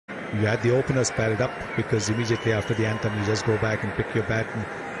You had the openers padded up because immediately after the anthem you just go back and pick your bat and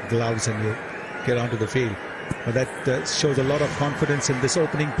gloves and you get onto the field. But that shows a lot of confidence in this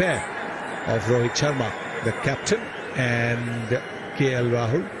opening pair of Rohit Sharma, the captain, and KL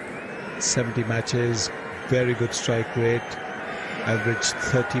Rahul. 70 matches, very good strike rate, average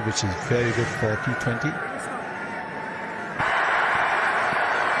 30, which is very good for T20.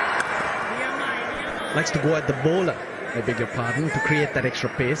 Likes to go at the bowler, I beg your pardon, to create that extra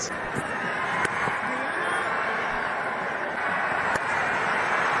pace.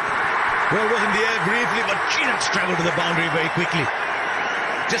 Well, was in the air briefly, but Chinox travelled to the boundary very quickly.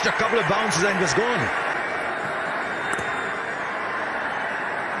 Just a couple of bounces and was gone.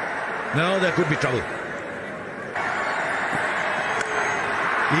 Now there could be trouble.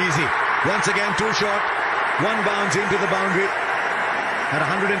 Easy. Once again, too short. One bounce into the boundary. At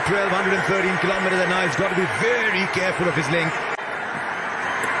 112, 113 kilometers an hour, he's got to be very careful of his length.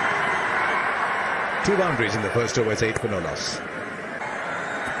 2 boundaries in the first over, it's 8 for no loss.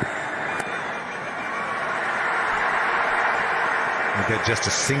 And they're just a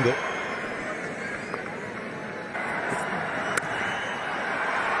single.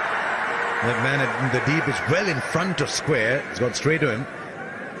 That man in the deep is well in front of square. He's gone straight to him.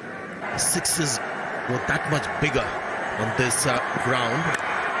 Sixes were that much bigger on this ground.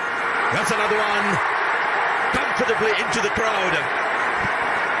 That's another one. Comfortably into the crowd.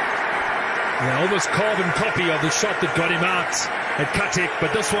 Yeah, almost carbon copy of the shot that got him out at Katik,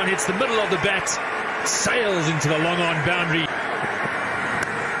 but this one hits the middle of the bat, sails into the long-on boundary.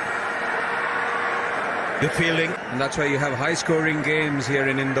 Good fielding. And that's why you have high-scoring games here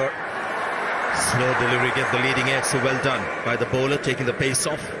in Indore. Slow delivery, get the leading edge, so well done by the bowler, taking the pace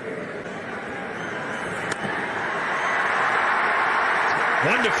off.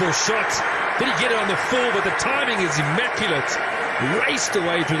 Wonderful shot. Did he get it on the full, but the timing is immaculate. Raced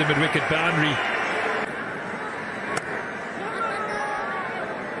away through the mid-wicket boundary.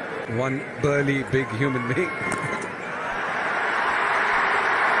 One burly, big human being.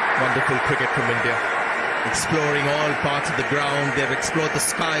 Wonderful cricket from India. Exploring all parts of the ground. They've explored the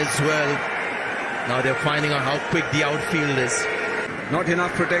sky as well. Now they're finding out how quick the outfield is. Not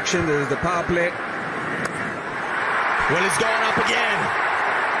enough protection. There is the power play. Well, it's gone up again.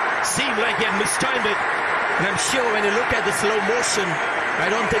 Seemed like he had mistimed it. And I'm sure when you look at the slow motion, I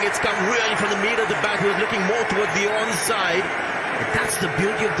don't think it's come really from the meat of the bat. He was looking more towards the onside. But that's the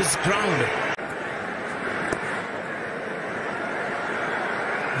beauty of this ground.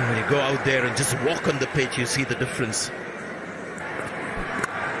 And when you go out there and just walk on the pitch, you see the difference.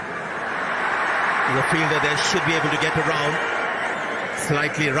 The fielder there should be able to get around.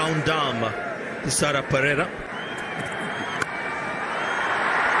 Slightly round arm to Sara Pereira.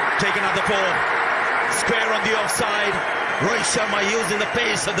 Take another ball. Square on the offside. Rohit Sharma using the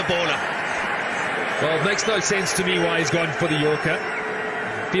pace of the bowler. Well, it makes no sense to me why he's gone for the Yorker.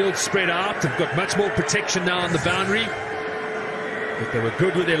 Field spread out. They've got much more protection now on the boundary. But they were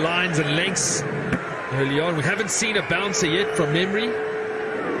good with their lines and lengths early on. We haven't seen a bouncer yet from memory.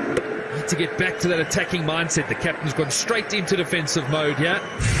 Need to get back to that attacking mindset. The captain's gone straight into defensive mode here.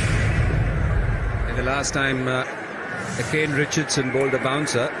 And the last time Kane Richardson bowled a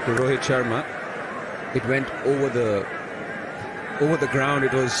bouncer to Rohit Sharma, it went over the ground.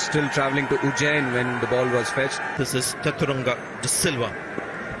 It was still travelling to Ujjain when the ball was fetched. This is Chaturanga De Silva.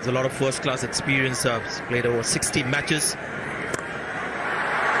 There's a lot of first-class experience. He's played over 60 matches.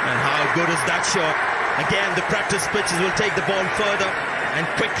 And how good is that shot? Again, the practice pitches will take the ball further and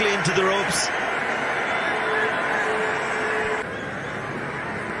quickly into the ropes.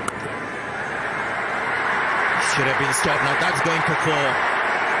 Should have been stopped. Now that's going for 4.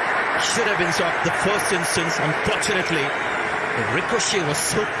 Should have been stopped the first instance. Unfortunately, the ricochet was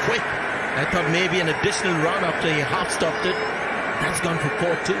so quick. I thought maybe an additional run after he half stopped it. That's gone for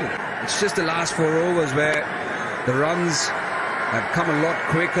 4 too. It's just the last 4 overs where the runs have come a lot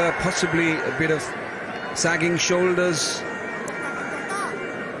quicker, possibly a bit of sagging shoulders.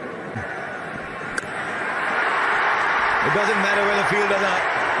 It doesn't matter where the fielders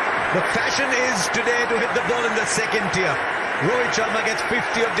are. The fashion is today to hit the ball in the second tier. Rohit Sharma gets 50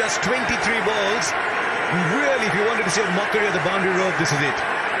 of just 23 balls. Really, if you wanted to see a mockery of the boundary rope, this is it.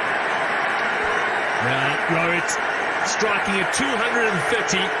 Now, Rohit striking at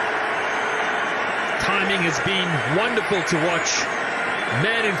 230. Timing has been wonderful to watch.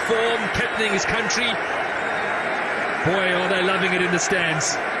 Man in form, captaining his country. Boy, are they loving it in the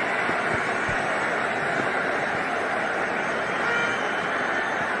stands.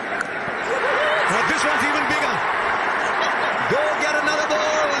 This one's even bigger. Go get another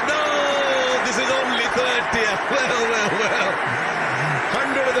ball. No, this is only third tier. Well.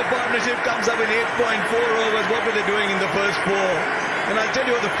 100 of the bottom. partnership comes up in 8.4 overs. What were they doing in the first 4? And I'll tell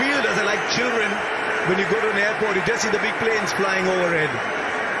you what, the fielders are like children. When you go to an airport, you just see the big planes flying overhead.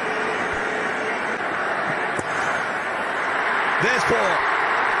 There's 4.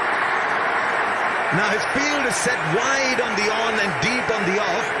 Now his field is set wide on the on and deep on the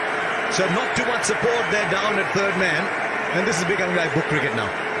off. So not too much support there down at third man. And this is becoming like book cricket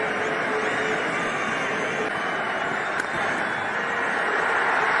now.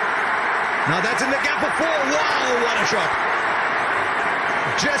 Now that's in the gap of 4. Wow, what a shot.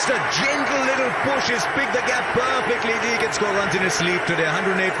 Just a gentle little push. He's picked the gap perfectly. He can score runs in his sleep today.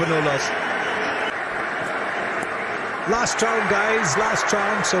 108 for no loss. Last round, guys, last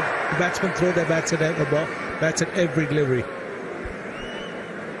round. So the batsmen throw their bats at every delivery.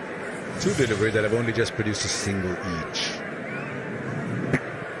 2 deliveries that have only just produced a single each.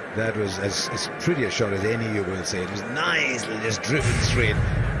 That was as pretty a shot as any you will say. It was nicely just driven straight.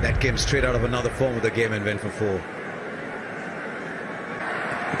 That came straight out of another form of the game and went for 4. He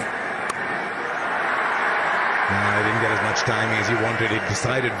didn't get as much timing as he wanted. He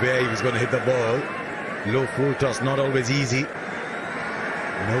decided where he was going to hit the ball. Low full toss, not always easy.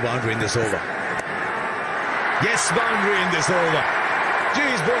 No boundary in this over. Yes, boundary in this over. Gee,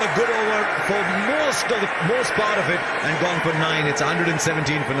 he's bowled a good over for most part of it and gone for 9. It's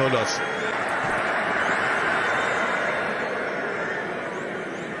 117 for no loss.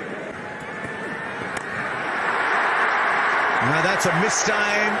 Now that's a missed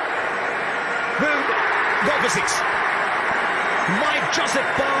time. Will go for 6. Might just have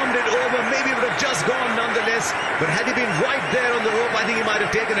palmed it over. Maybe it would have just gone nonetheless. But had he been right there on the rope, I think he might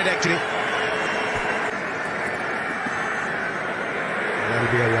have taken it actually.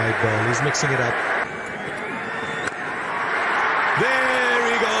 That'll be a wide ball. He's mixing it up. There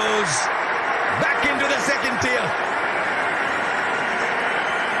he goes. Back into the second tier.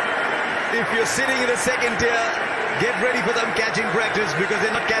 If you're sitting in the second tier, get ready for them catching practice because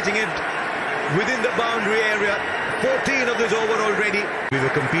they're not catching it within the boundary area. 14 of this over already. We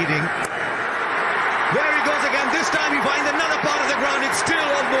were competing. There he goes again. This time he finds another part of the ground. It's still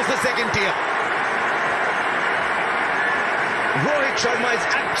almost the second tier. Rohit Sharma is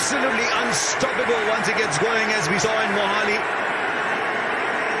absolutely unstoppable once he gets going, as we saw in Mohali.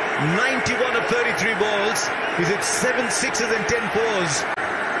 91 of 33 balls. He's hit 7 6s and 10 4s.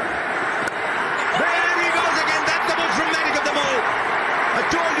 There he goes again. That's the most dramatic of them all. I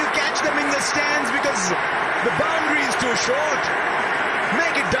told you catch them in the stands because the boundary is too short.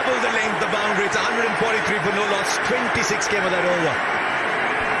 Make it double the length, the boundary. It's 143 for no loss. 26 came of that over.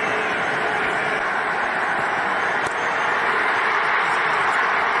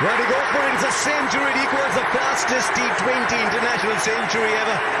 Well, to go for it, it's a century. It equals the fastest T20 international century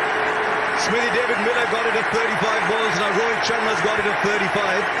ever. Smithy David Miller got it at 35 balls. Now Rohit Sharma's got it at 35.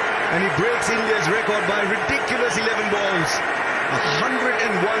 And he breaks India's record by a ridiculous 11 balls.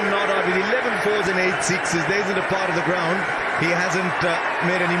 101 not out with 11 4s and 8 6s. There isn't a part of the ground he hasn't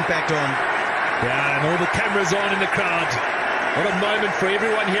made an impact on. Yeah, and all the cameras on in the crowd. What a moment for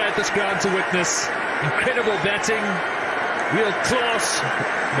everyone here at this ground to witness. Incredible batting, real class.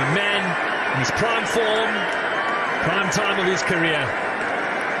 The man in his prime form, prime time of his career.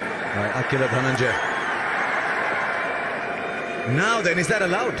 Right, Akila Dhananjay. Now then, is that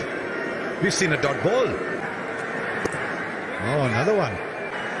allowed? We've seen a dot ball. Oh, another one.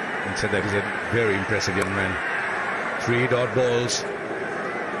 And said that he's a very impressive young man. 3 dot balls.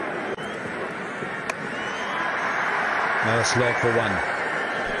 Now a slog for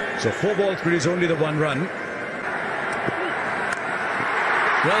 1. So 4 balls produce only the 1 run.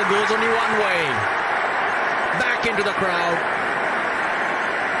 Well, goes only one way. Back into the crowd.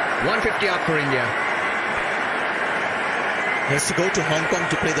 150 up for India. He has to go to Hong Kong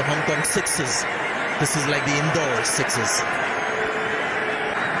to play the Hong Kong Sixes. This is like the Indore Sixes.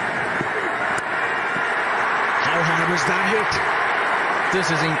 How hard was that hit? This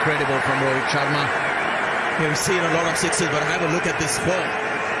is incredible from Rohit Sharma. Yeah, we've seen a lot of sixes, but have a look at this ball.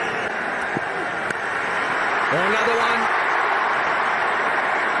 Oh, another one.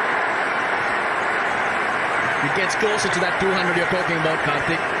 It gets closer to that 200 you're talking about,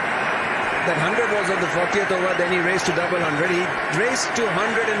 Karthik. That 100 was on the 40th over, then he raced to double 100. He raced to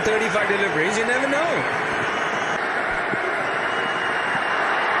 135 deliveries. You never know.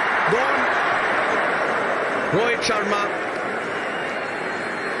 Gone. Rohit Sharma.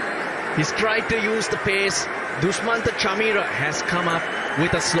 He's tried to use the pace. Dushmantha Chamira has come up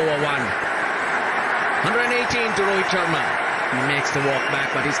with a slower one. 118 to Rohit Sharma. He makes the walk back,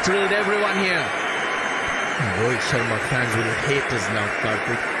 but he's thrilled everyone here. Rohit Sharma fans will hate us now,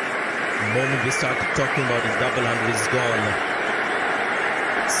 Karthik. The moment we started talking about his double 100, he's gone.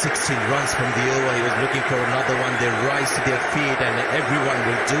 16 runs from the over. He was looking for another one. They rise to their feet, and everyone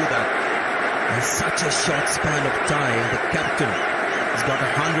will do that. In such a short span of time, the captain has got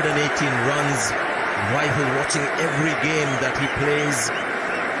 118 runs. Rival watching every game that he plays,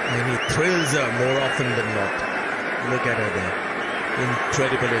 and he thrills her more often than not. Look at her there.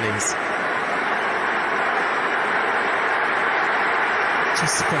 Incredible innings.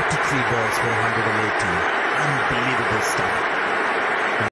 Just 43 balls for 118. Unbelievable stuff.